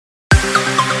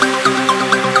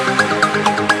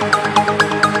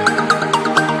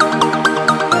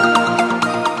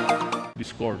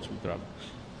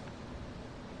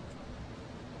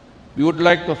We would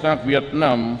like to thank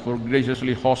Vietnam for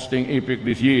graciously hosting APEC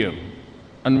this year,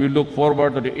 and we look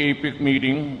forward to the APEC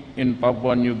meeting in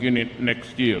Papua New Guinea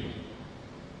next year.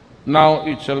 Now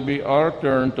it shall be our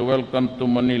turn to welcome to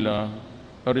Manila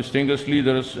our distinguished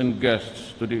leaders and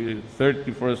guests to the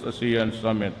 31st ASEAN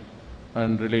Summit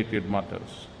and related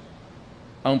matters.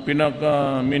 Ang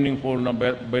pinaka-meaningful na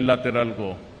bilateral ko,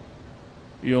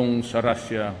 yung sa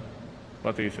Russia,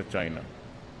 pati sa China.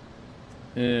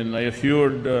 And I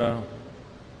assured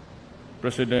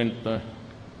President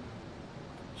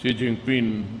Xi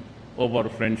Jinping of our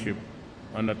friendship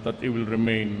and that it will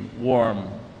remain warm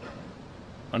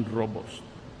and robust.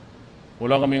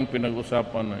 Wala kaming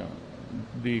pinag-usapan.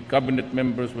 The cabinet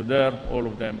members were there, all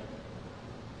of them.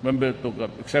 Members took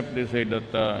up, except they say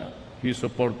that he's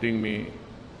supporting me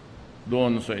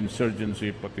doon sa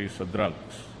insurgency pati sa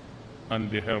drugs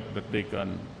and the help that they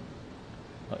can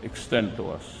extend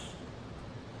to us.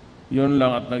 Yun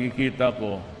lang at nakikita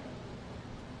ko,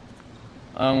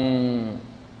 ang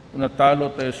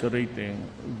natalo tayo sa rating,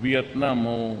 Vietnam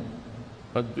who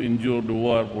had to endure the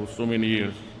war for so many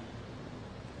years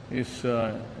is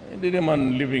hindi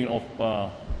naman living off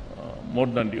more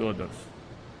than the others.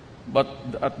 But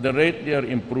at the rate they are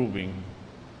improving,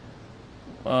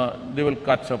 they will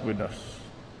catch up with us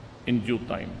in due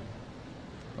time.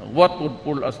 What would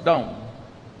pull us down?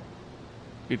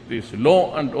 It is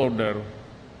law and order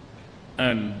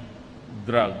and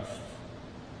drugs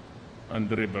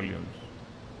and rebellions.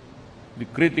 The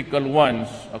critical ones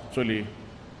actually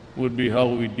would be how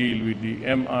we deal with the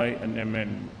MI and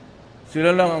MN.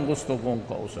 Sila lang ang gusto kong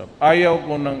kausap. Ayaw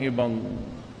ko ng ibang,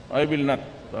 I will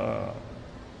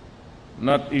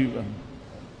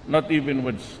not even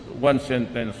with one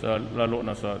sentence, lalo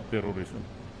na sa terrorism.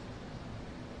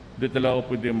 Di talaga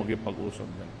ako pwede makipag-usap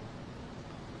yan.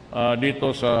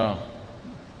 Dito sa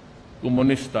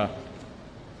komunista,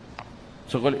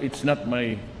 so it's not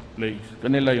my place.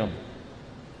 Kanila yon.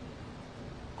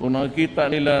 Kung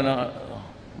nakikita nila na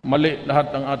mali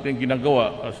lahat ng ating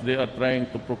ginagawa as they are trying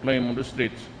to proclaim on the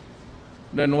streets,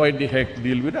 then why the heck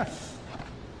deal with us?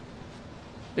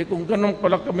 Kung ganun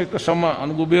pala kami kasama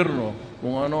ang gobyerno,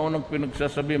 kung ano ang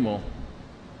pinagsasabi mo,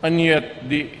 and yet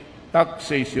the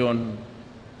taxation,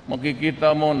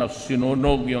 makikita mo na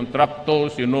sinunog yung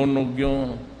tractor, sinunog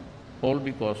yung all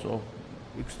because of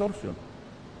extortion.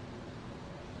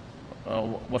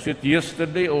 Was it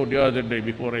yesterday or the other day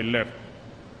before I left?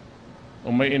 O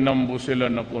may inambo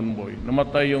sila na convoy.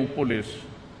 Namatay yung pulis,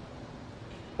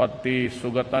 pati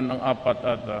sugatan ang apat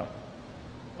ata.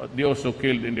 They also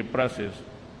killed in the process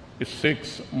a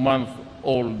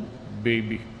 6-month-old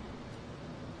baby.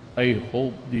 I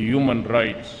hope the human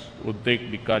rights would take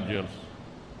the cudgels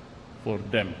for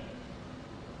them.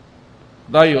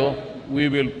 Tayo,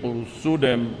 we will pursue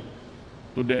them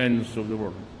to the ends of the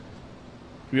world.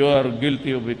 If you are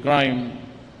guilty of a crime,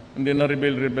 hindi na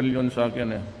rebellion sa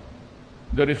akin eh.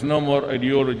 There is no more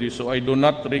ideology, so I do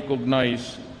not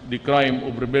recognize the crime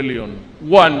of rebellion.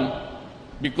 One,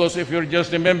 because if you're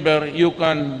just a member, you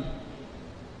can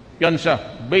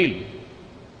bail.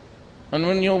 And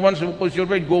when you once push your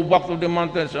bail, go back to the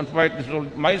mountains and fight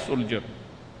my soldier.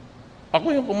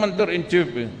 Ako yung commander-in-chief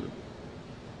eh.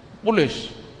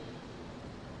 Police.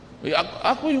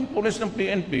 Ako yung police ng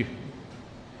PNP.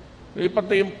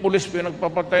 Pati yung police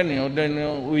pinagpapatay niyo, then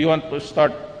we want to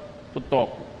start to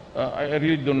talk. I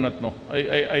really do not know.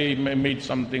 I made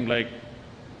something like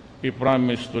a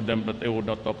promise to them that I would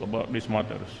not talk about these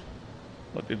matters.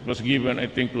 But it was given, I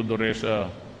think, to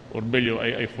Doresa or Bello,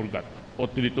 I forgot,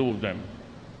 or to the two of them.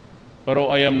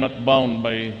 Pero I am not bound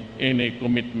by any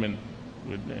commitment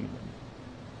with them.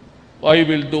 I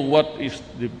will do what is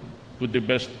to the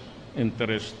best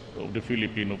interest of the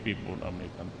Filipino people of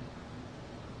my country.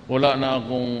 Wala na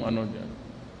akong ano dyan.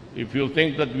 If you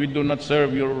think that we do not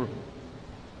serve your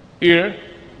ear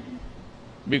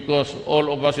because all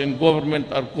of us in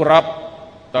government are corrupt,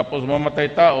 tapos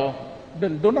mamatay tao,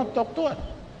 then do not talk to us,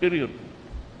 period.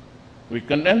 We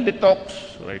can end the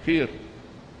talks right here.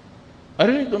 I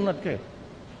really do not care.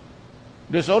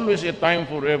 There's always a time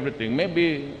for everything.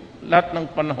 Maybe lahat ng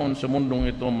panahon sa mundong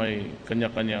ito may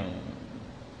kanya-kanyang.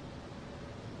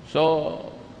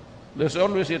 So, there's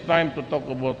always a time to talk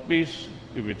about peace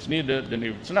if it's needed, and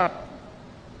if it's not,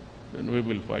 then we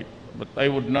will fight. But I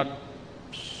would not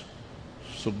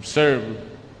subserve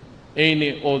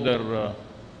any other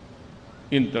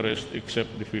interest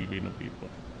except the Filipino people.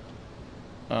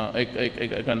 I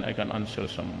can answer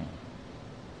some.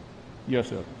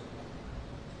 Yes, sir.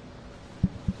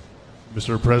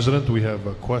 Mr. President, we have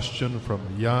a question from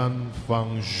Yan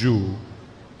Fangzhu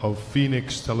of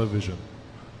Phoenix Television.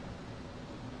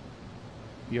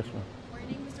 Yes, ma'am.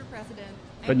 Morning, Mr. President.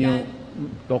 Can you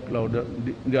talk louder?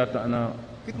 Di ata na...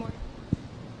 Good morning.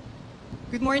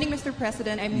 Good morning, Mr.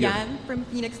 President. I'm Yes. Yan from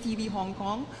Phoenix TV, Hong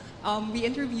Kong. We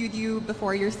interviewed you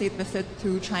before your state visit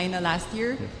to China last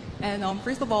year. Yes. And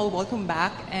first of all, welcome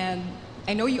back. And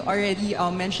I know you already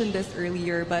mentioned this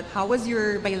earlier, but how was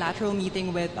your bilateral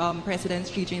meeting with President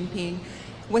Xi Jinping?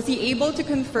 Was he able to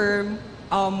confirm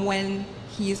when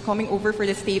he is coming over for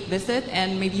the state visit,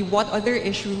 and maybe what other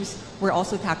issues were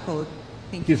also tackled?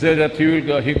 Thank He you. said that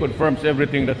he confirms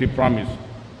everything that he promised.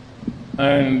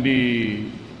 And the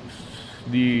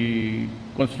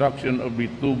construction of the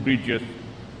two bridges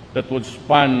that would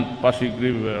span Pasig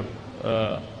River,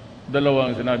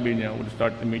 dalawang sinabi niya would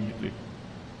start immediately.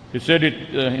 He said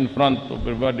it in front of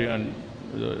everybody, and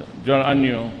John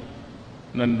Anyo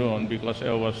nandun, because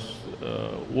I was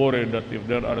worried that if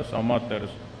there are some matters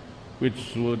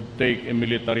which would take a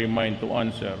military mind to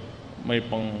answer,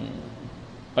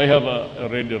 I have a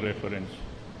ready reference.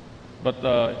 But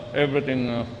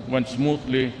everything went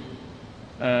smoothly,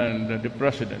 and the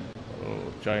president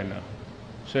of China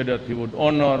said that he would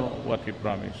honor what he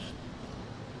promised.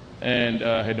 And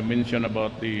I had mentioned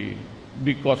about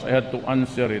because I had to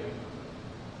answer it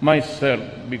myself,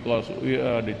 because we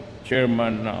are the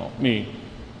chairman now, me,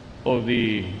 of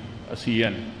the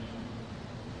ASEAN.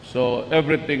 So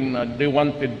everything they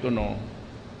wanted to know,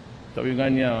 sabi nga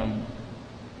niya,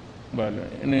 well,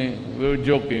 we were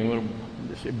joking,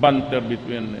 there's a banter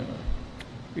between,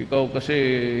 ikaw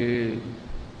kasi,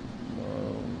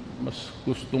 mas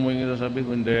gusto mo yung sabi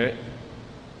ko, hindi,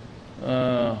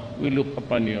 we look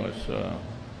upon you as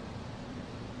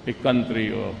a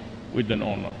country with an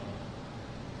honor.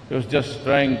 I was just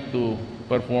trying to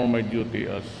perform my duty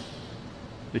as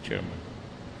the chairman.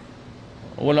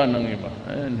 Wala nang iba,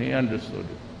 and he understood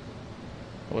it.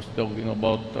 I was talking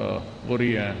about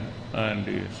Korea and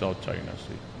the South China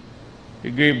Sea.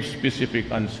 He gave specific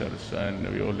answers, and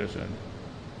we all listened.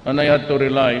 And I had to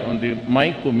rely on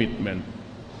my commitment,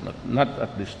 not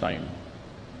at this time.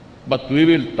 But we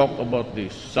will talk about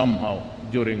this somehow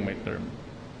during my term.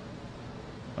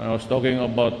 I was talking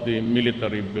about the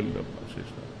military build-up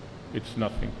system. It's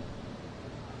nothing.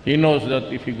 He knows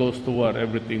that if he goes to war,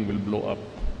 everything will blow up.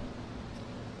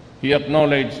 He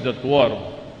acknowledged that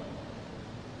war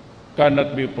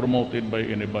cannot be promoted by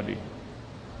anybody,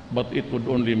 but it would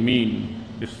only mean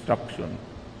destruction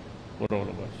for all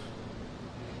of us.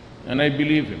 And I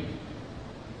believe him,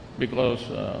 because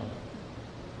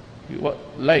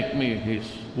like me, he's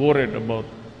worried about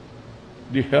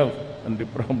the health and the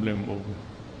problem of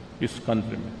his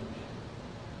countrymen.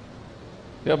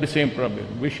 We have the same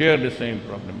problem. We share the same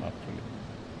problem, actually,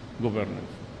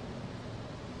 governance.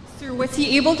 Sir, was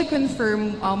he able to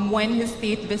confirm when his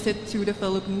state visit to the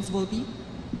Philippines will be?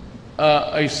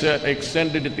 I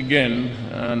extended it again,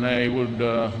 and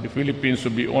the Philippines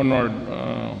will be honored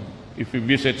if he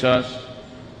visits us.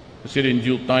 I said in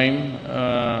due time,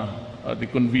 at the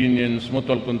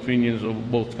mutual convenience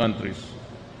of both countries.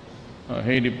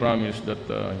 Haiti promised that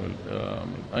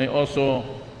I also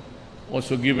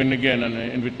given again an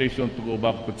invitation to go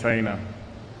back to China,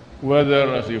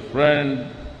 whether as a friend,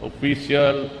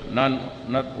 official,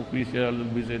 not official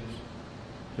visits.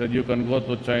 That you can go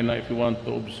to China if you want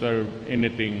to observe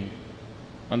anything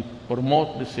and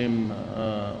promote the same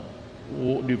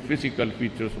the physical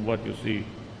features of what you see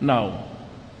now.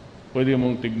 Pwede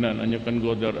mong tignan, and you can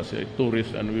go there as a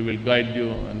tourist, and we will guide you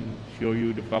and show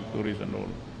you the factories and all.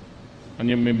 And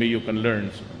maybe you can learn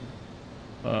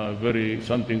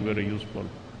something very useful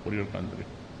for your country.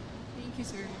 Thank you,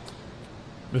 sir.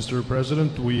 Mr.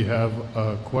 President, we have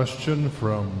a question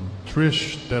from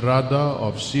Trish Terada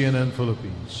of CNN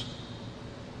Philippines.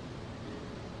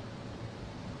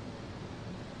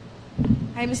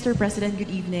 Hi, Mr. President. Good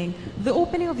evening. The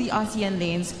opening of the ASEAN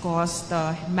lanes caused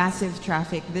massive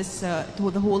traffic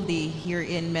the whole day here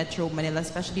in Metro Manila,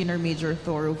 especially in our major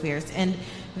thoroughfares. And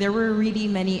there were really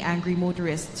many angry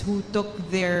motorists who took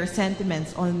their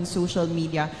sentiments on social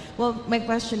media. Well, my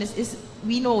question is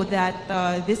we know that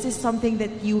this is something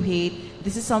that you hate.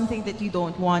 This is something that you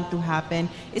don't want to happen.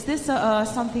 Is this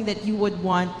something that you would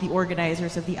want the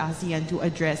organizers of the ASEAN to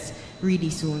address really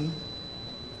soon?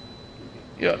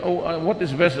 Yeah, what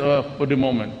is best for the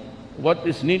moment? What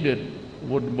is needed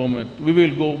for the moment? We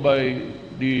will go by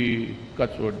the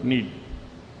catchword need.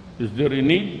 Is there a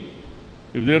need?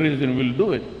 If there is, then we'll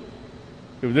do it.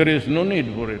 If there is no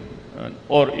need for it,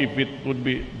 or if it would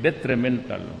be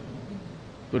detrimental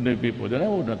to the people, then I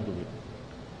would not do it.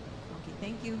 Okay,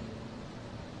 thank you.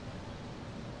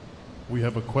 We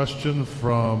have a question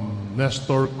from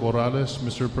Nestor Corrales,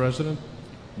 Mr. President.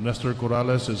 Nestor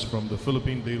Corrales is from the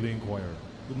Philippine Daily Inquirer.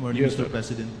 Good morning, Yes, Mr. sir.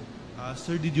 President.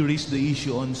 Sir, did you raise the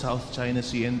issue on South China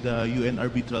Sea and the UN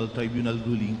Arbitral Tribunal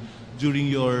ruling during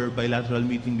your bilateral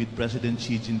meeting with President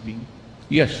Xi Jinping?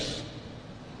 Yes.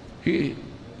 He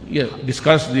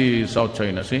discussed the South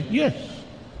China Sea. Yes.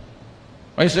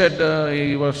 I said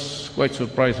he was quite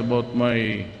surprised about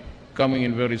my coming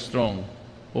in very strong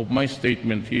of my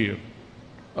statement here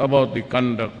about the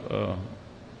conduct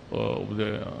of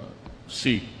the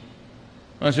sea.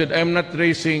 I said, I'm not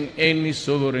raising any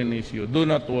sovereign issue. Do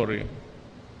not worry.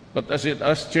 But I said,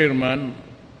 as chairman,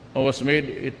 I was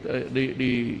made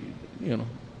a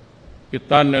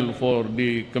tunnel for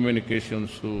the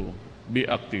communications to be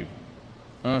active.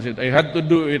 I said, I had to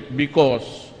do it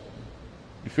because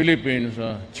the Philippines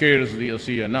chairs the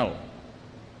ASEAN now.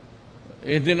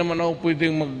 Hindi naman ako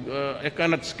pwedeng I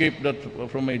cannot escape that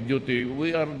from my duty.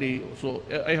 So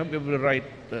I have every right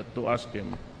to ask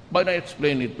him. But I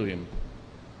explained it to him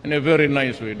in a very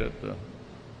nice way that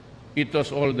that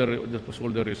was all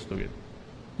there is to it.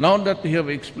 Now that he have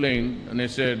explained, and I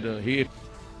said he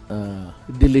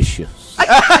delicious.